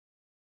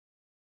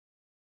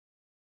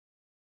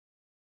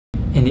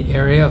In the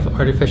area of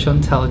artificial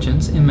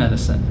intelligence in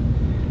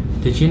medicine,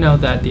 did you know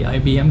that the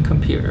IBM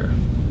computer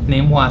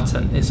named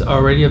Watson is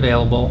already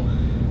available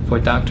for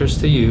doctors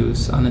to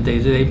use on a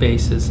day-to-day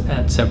basis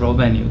at several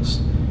venues?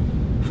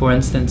 For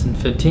instance, in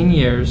 15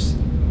 years,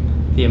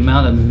 the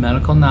amount of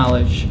medical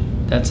knowledge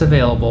that's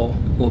available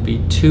will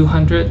be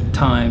 200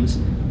 times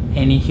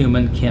any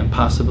human can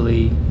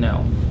possibly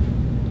know.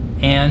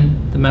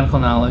 And the medical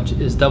knowledge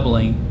is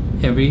doubling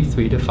every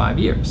 3 to 5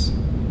 years.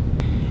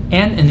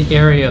 And in the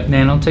area of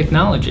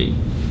nanotechnology,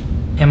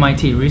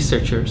 MIT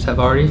researchers have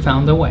already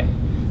found a way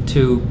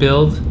to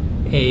build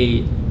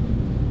a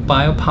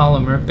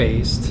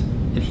biopolymer-based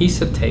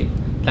adhesive tape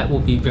that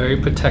will be very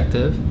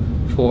protective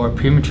for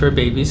premature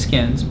baby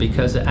skins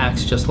because it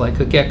acts just like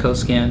a gecko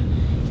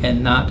skin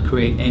and not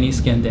create any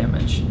skin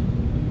damage.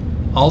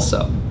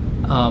 Also,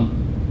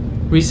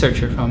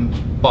 researchers from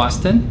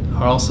Boston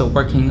are also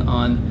working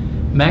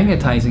on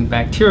magnetizing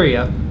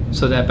bacteria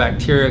so that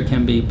bacteria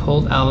can be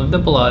pulled out of the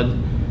blood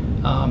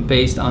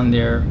based on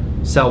their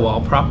cell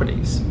wall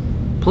properties.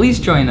 Please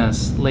join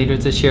us later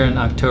this year in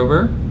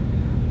October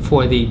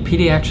for the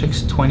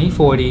Pediatrics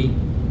 2040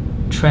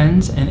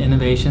 Trends and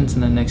Innovations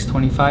in the Next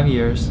 25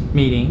 Years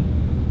meeting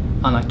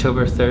on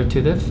October 3rd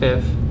to the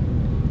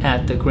 5th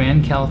at the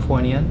Grand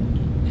California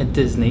at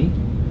Disney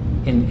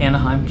in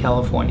Anaheim,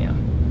 California.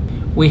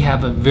 We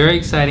have a very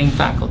exciting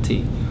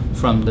faculty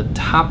from the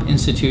top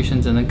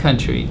institutions in the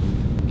country.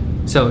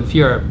 So if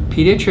you're a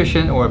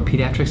pediatrician or a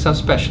pediatric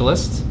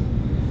subspecialist,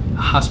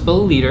 a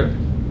hospital leader,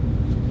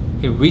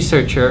 a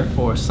researcher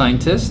or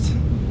scientist,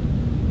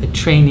 a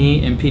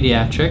trainee in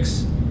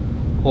pediatrics,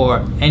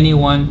 or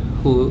anyone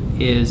who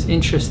is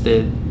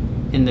interested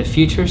in the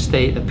future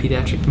state of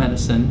pediatric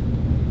medicine,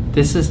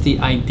 this is the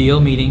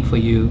ideal meeting for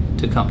you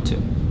to come to.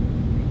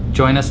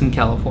 Join us in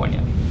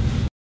California.